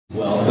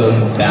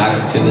Welcome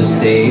back to the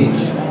stage,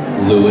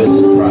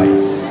 Lewis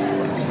Price.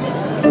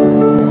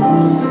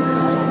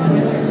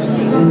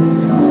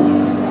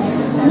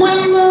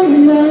 When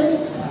the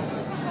night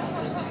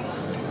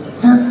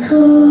has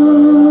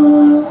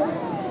come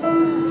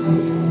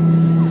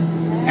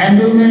and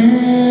the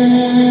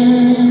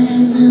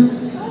land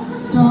is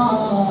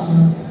dark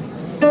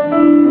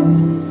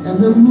and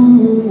the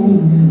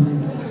moon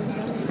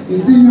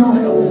is the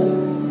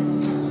only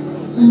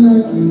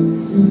light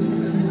you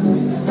see,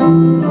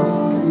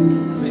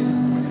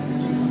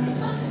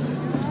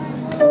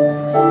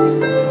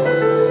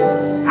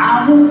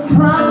 I won't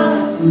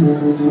cry,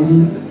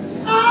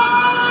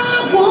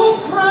 I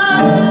won't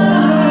cry,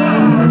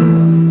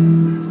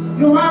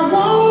 no, I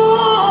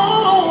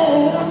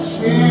won't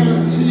shed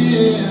a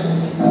tear,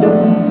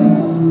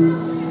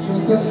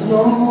 just as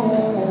long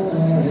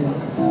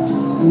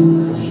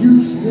as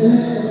you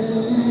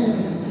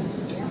stand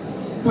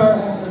by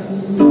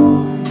me.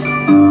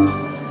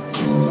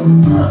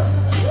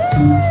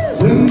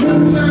 When the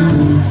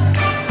night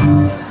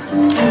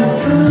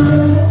has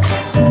come,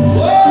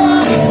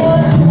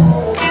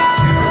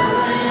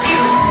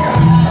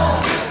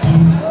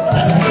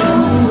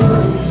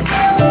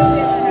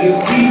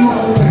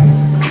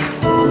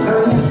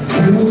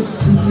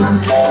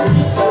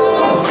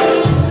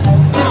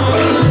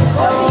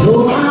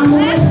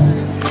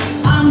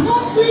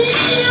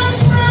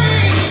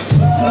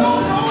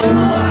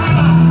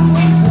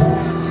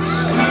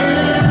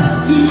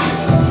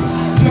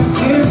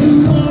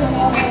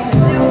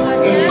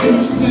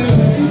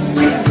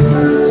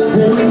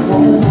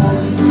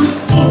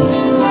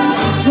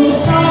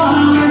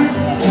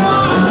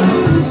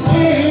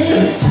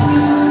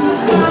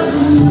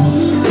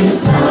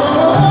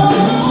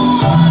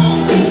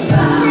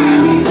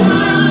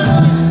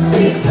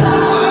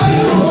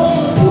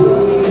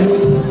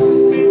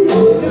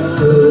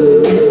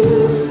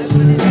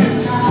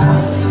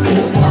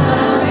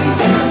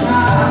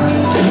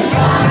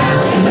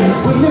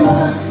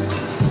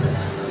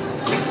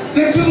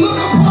 that you look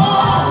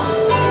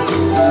upon,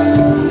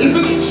 if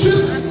it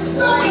should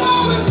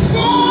stumble and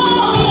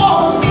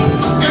fall,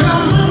 and a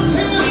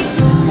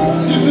mountain,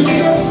 if it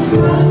just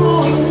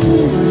crumbles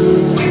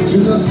to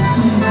the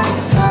sea.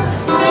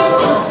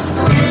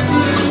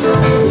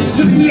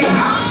 You see, I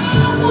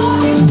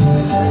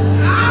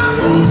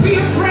won't be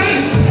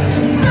afraid.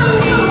 No,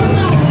 no,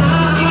 no,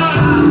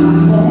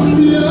 I won't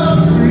be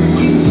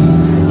afraid.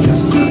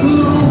 Just as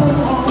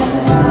long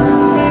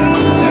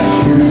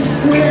as you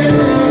stay.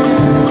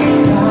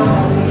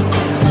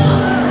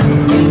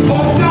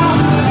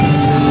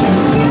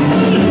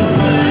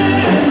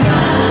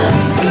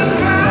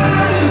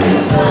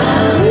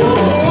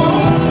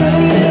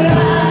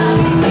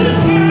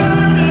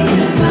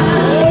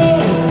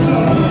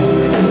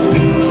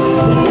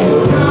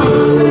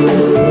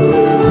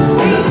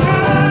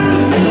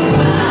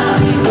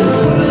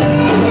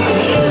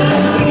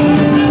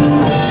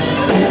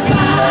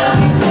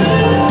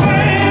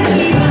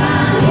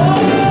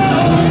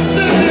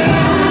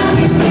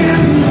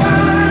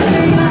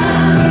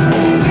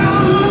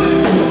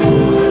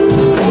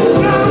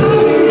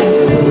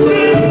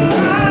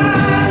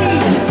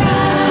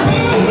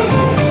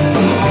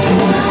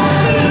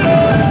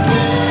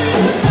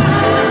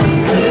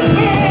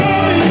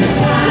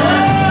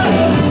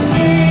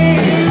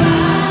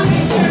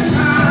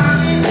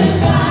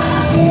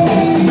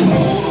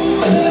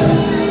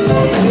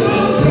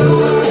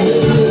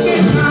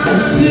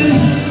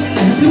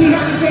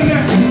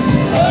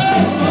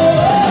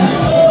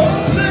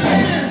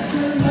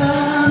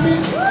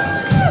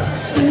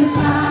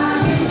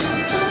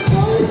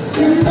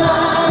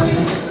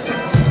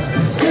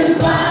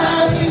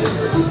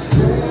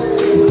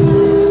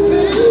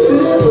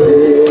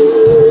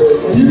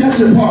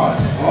 Your part.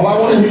 All I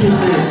want to hear you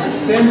say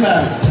is stand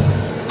by.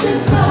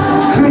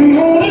 Come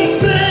on and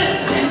stand.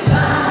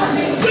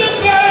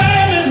 Stand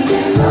by me.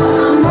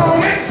 Come on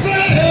and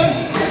stand.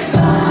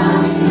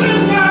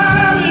 Stand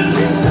by me.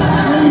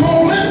 Come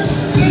on and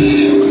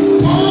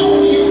stand.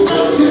 All you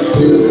got to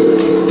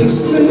do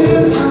is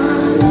stand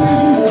by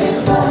me.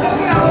 Stand by me.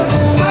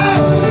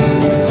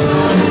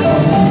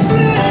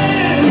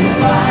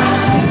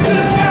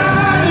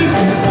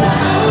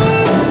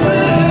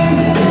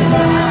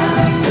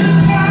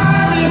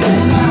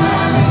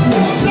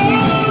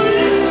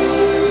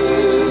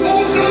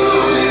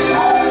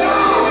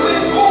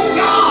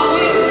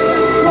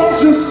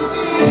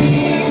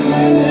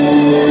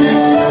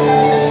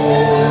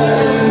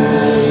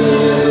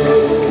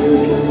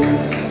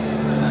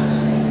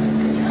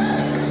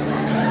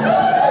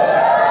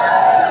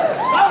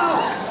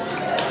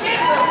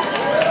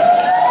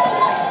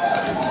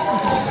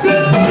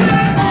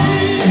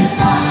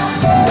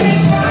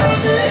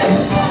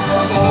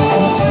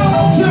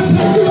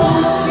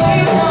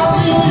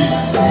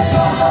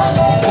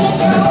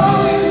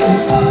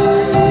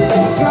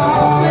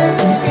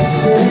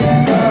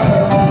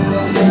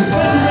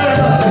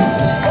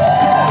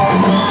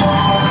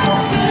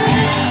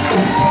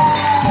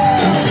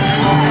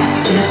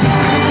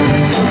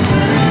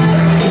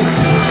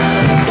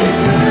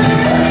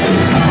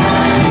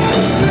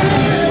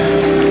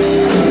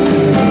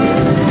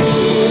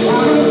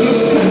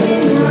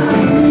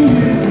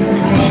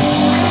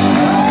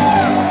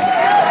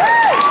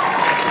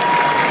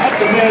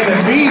 man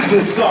that means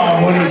this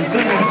song when he's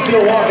singing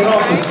Still Walking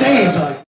Off the Stage.